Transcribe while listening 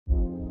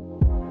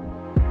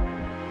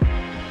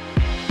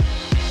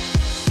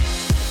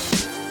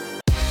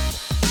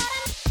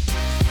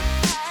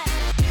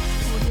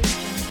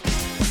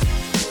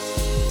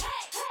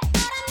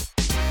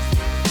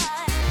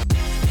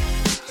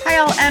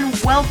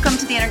Welcome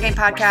to the Inner Game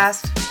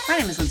Podcast. My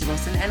name is Lindsey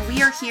Wilson, and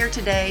we are here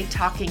today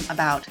talking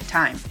about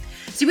time.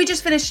 So we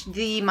just finished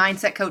the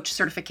Mindset Coach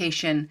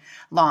certification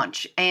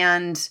launch,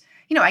 and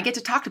I get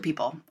to talk to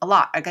people a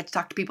lot. I get to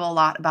talk to people a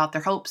lot about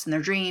their hopes and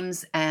their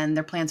dreams and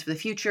their plans for the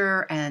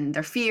future and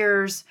their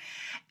fears.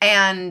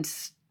 And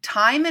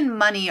time and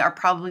money are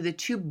probably the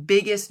two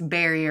biggest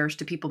barriers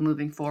to people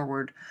moving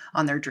forward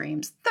on their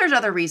dreams. There's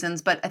other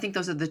reasons, but I think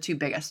those are the two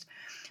biggest.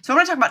 So I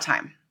want to talk about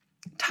time.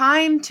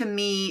 Time to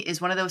me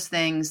is one of those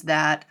things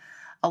that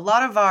a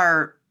lot of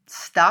our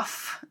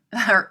stuff,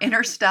 our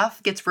inner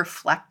stuff, gets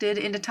reflected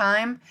into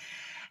time.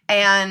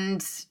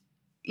 And,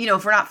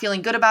 if we're not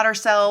feeling good about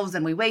ourselves,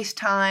 then we waste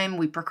time,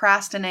 we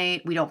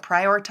procrastinate, we don't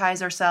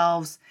prioritize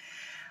ourselves.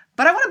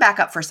 But I want to back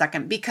up for a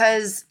second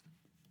because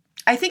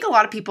I think a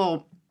lot of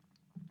people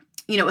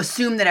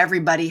assume that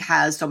everybody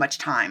has so much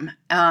time.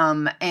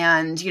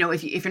 If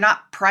you're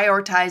not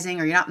prioritizing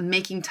or you're not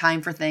making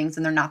time for things,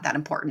 then they're not that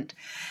important.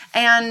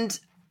 And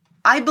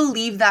I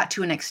believe that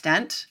to an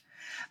extent,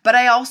 but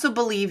I also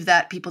believe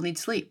that people need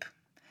sleep.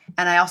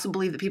 And I also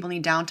believe that people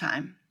need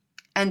downtime.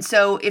 And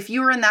so if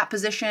you are in that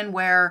position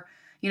where,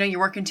 you're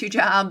working 2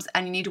 jobs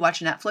and you need to watch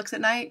Netflix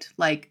at night,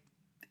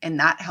 and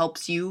that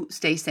helps you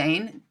stay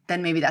sane,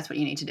 then maybe that's what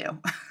you need to do.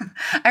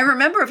 I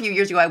remember a few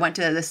years ago, I went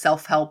to the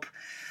self-help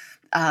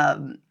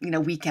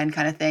weekend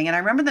kind of thing. And I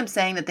remember them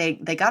saying that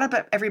they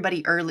got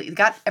everybody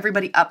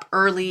up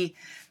early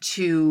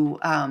to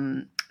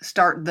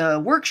start the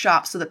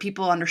workshop so that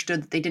people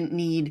understood that they didn't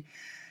need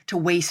to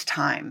waste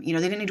time. They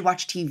didn't need to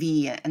watch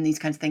TV and these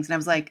kinds of things. And I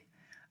was like,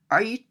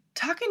 are you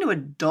talking to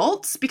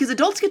adults? Because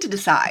adults get to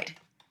decide.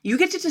 You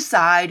get to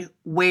decide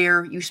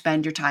where you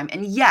spend your time.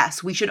 And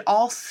yes, we should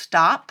all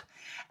stop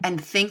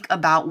and think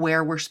about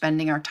where we're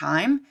spending our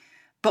time,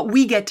 but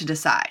we get to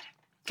decide.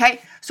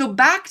 Okay, so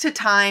back to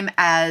time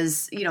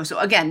as, so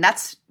again,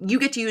 that's, you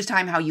get to use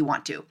time how you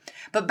want to.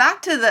 But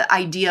back to the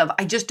idea of,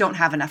 I just don't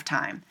have enough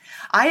time.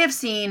 I have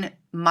seen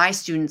my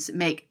students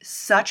make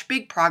such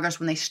big progress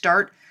when they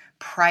start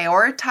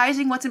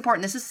prioritizing what's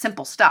important. This is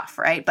simple stuff,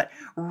 right? But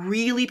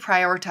really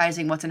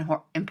prioritizing what's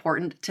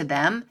important to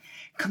them,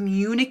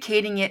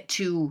 communicating it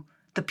to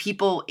the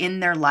people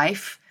in their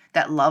life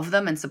that love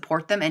them and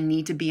support them and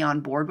need to be on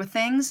board with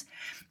things.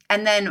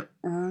 And then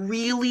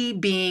really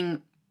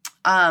being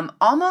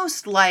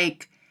almost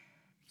like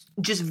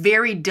just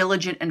very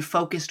diligent and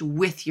focused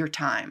with your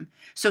time.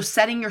 So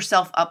setting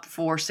yourself up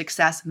for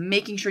success,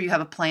 making sure you have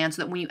a plan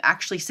so that when you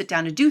actually sit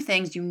down to do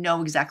things, you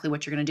know exactly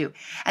what you're going to do.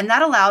 And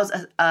that allows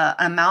an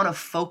amount of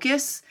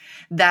focus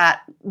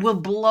that will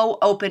blow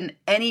open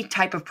any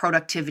type of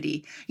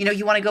productivity.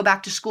 You want to go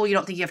back to school, you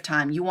don't think you have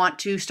time. You want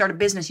to start a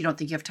business, you don't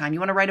think you have time. You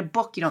want to write a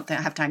book, you don't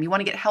have time. You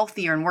want to get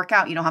healthier and work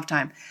out, you don't have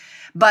time.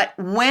 But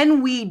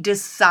when we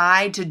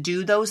decide to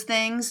do those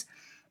things,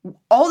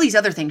 all these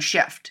other things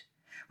shift.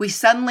 We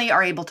suddenly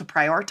are able to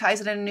prioritize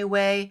it in a new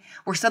way.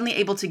 We're suddenly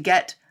able to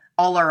get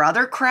all our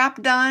other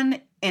crap done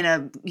in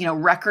a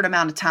record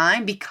amount of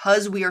time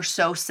because we are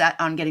so set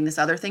on getting this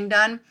other thing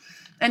done.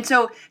 And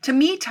so to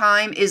me,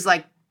 time is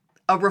like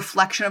a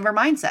reflection of our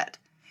mindset.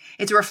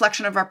 It's a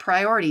reflection of our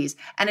priorities.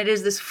 And it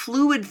is this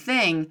fluid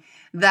thing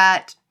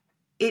that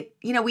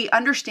we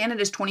understand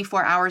it as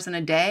 24 hours in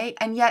a day,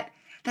 and yet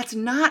that's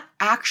not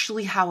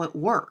actually how it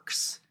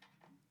works.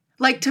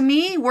 To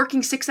me,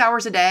 working 6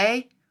 hours a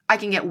day, I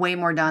can get way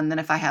more done than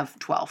if I have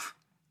 12.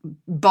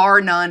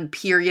 Bar none,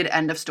 period,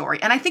 end of story.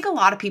 And I think a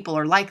lot of people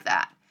are like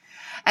that.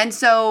 And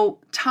so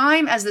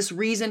time as this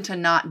reason to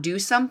not do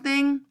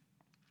something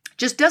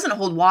just doesn't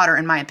hold water,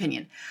 in my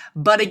opinion.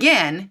 But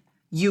again,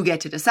 you get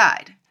to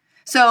decide.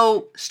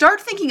 So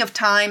start thinking of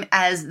time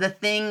as the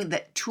thing,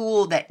 that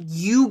tool that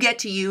you get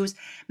to use.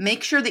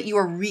 Make sure that you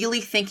are really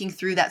thinking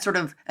through that sort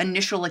of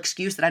initial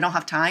excuse that I don't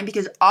have time,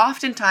 because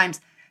oftentimes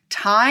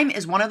time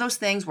is one of those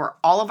things where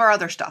all of our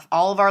other stuff,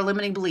 all of our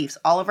limiting beliefs,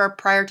 all of our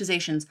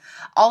prioritizations,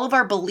 all of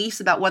our beliefs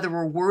about whether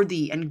we're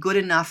worthy and good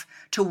enough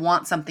to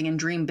want something and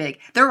dream big,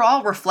 they're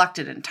all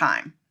reflected in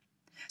time.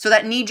 So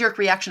that knee-jerk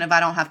reaction of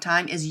I don't have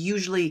time is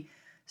usually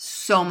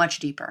so much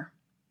deeper.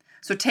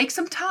 So take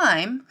some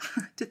time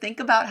to think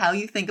about how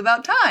you think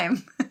about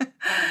time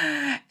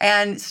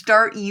and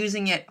start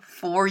using it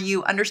for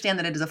you. Understand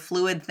that it is a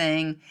fluid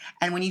thing.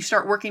 And when you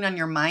start working on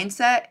your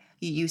mindset,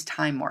 you use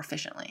time more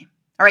efficiently.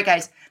 All right,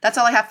 guys, that's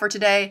all I have for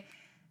today.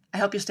 I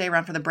hope you'll stay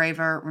around for the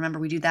braver. Remember,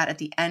 we do that at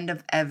the end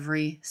of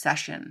every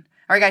session.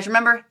 All right, guys,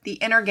 remember, the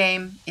inner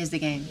game is the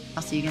game.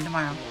 I'll see you again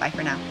tomorrow. Bye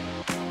for now.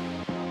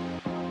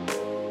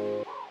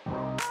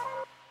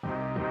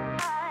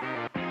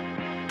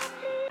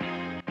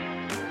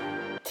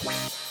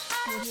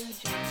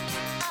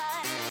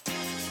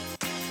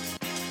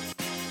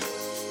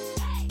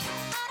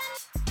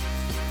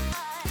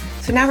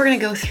 So now we're going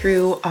to go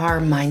through our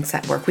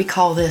mindset work. We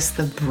call this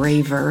the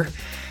braver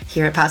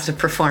here at Positive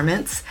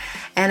Performance.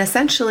 And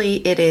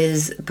essentially it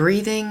is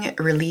breathing,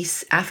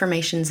 release,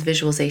 affirmations,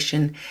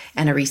 visualization,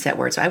 and a reset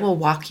word. So I will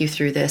walk you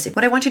through this.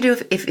 What I want you to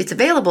do, if it's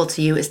available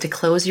to you, is to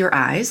close your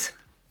eyes.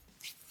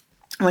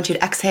 I want you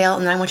to exhale,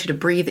 and then I want you to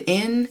breathe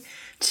in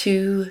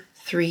 2,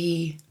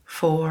 3,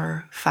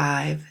 4,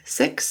 5,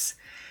 6.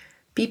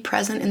 Be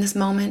present in this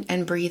moment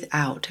and breathe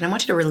out. And I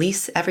want you to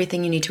release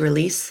everything you need to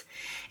release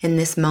in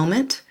this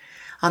moment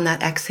on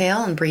that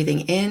exhale, and breathing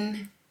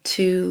in,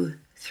 2,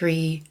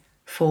 3,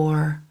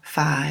 4,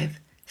 5,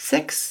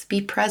 6.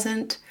 Be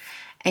present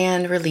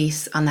and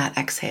release on that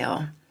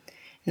exhale.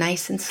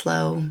 Nice and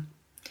slow.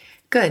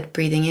 Good.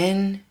 Breathing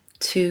in,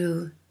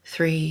 2,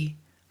 3,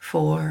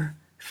 4,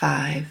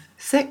 5,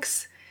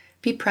 6.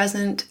 Be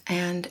present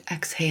and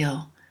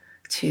exhale.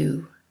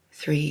 2,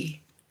 3,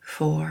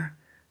 4,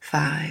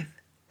 5,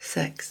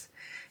 6.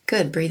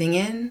 Good. Breathing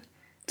in,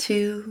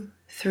 2,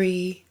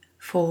 3,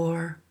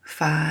 4,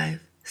 5,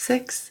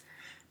 6.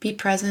 Be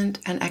present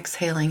and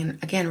exhaling.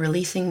 And again,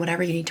 releasing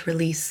whatever you need to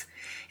release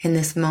in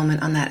this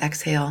moment on that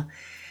exhale.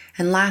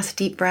 And last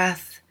deep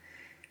breath.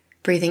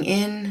 Breathing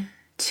in,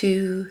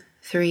 2,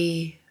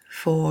 3,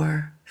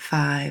 4,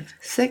 5,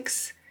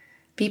 6.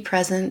 Be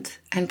present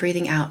and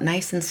breathing out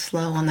nice and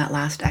slow on that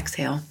last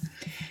exhale.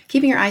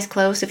 Keeping your eyes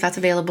closed if that's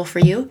available for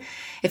you.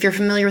 If you're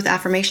familiar with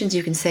affirmations,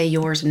 you can say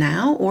yours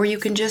now, or you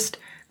can just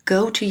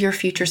go to your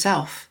future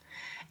self.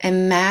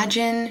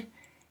 Imagine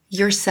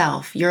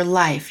yourself, your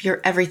life,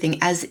 your everything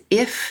as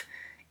if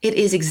it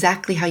is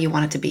exactly how you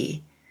want it to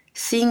be.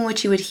 Seeing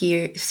what you would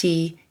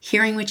see,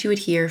 hearing what you would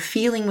hear,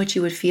 feeling what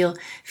you would feel,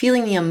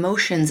 feeling the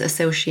emotions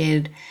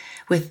associated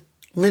with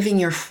living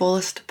your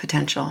fullest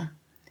potential.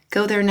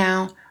 Go there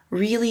now,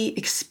 really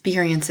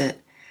experience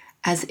it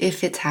as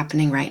if it's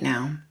happening right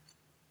now.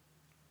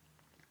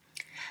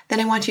 Then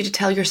I want you to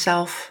tell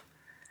yourself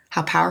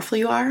how powerful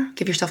you are.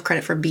 Give yourself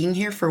credit for being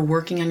here, for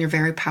working on your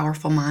very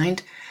powerful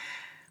mind,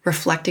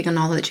 reflecting on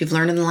all that you've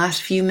learned in the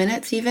last few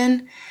minutes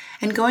even,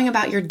 and going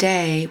about your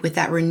day with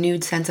that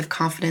renewed sense of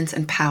confidence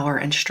and power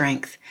and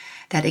strength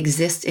that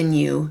exists in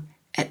you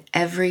at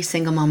every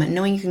single moment,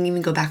 knowing you can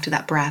even go back to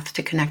that breath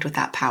to connect with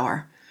that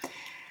power.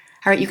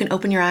 All right, you can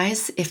open your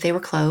eyes if they were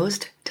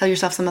closed. Tell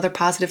yourself some other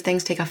positive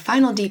things. Take a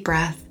final deep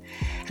breath.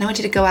 And I want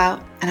you to go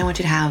out and I want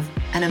you to have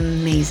an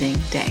amazing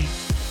day.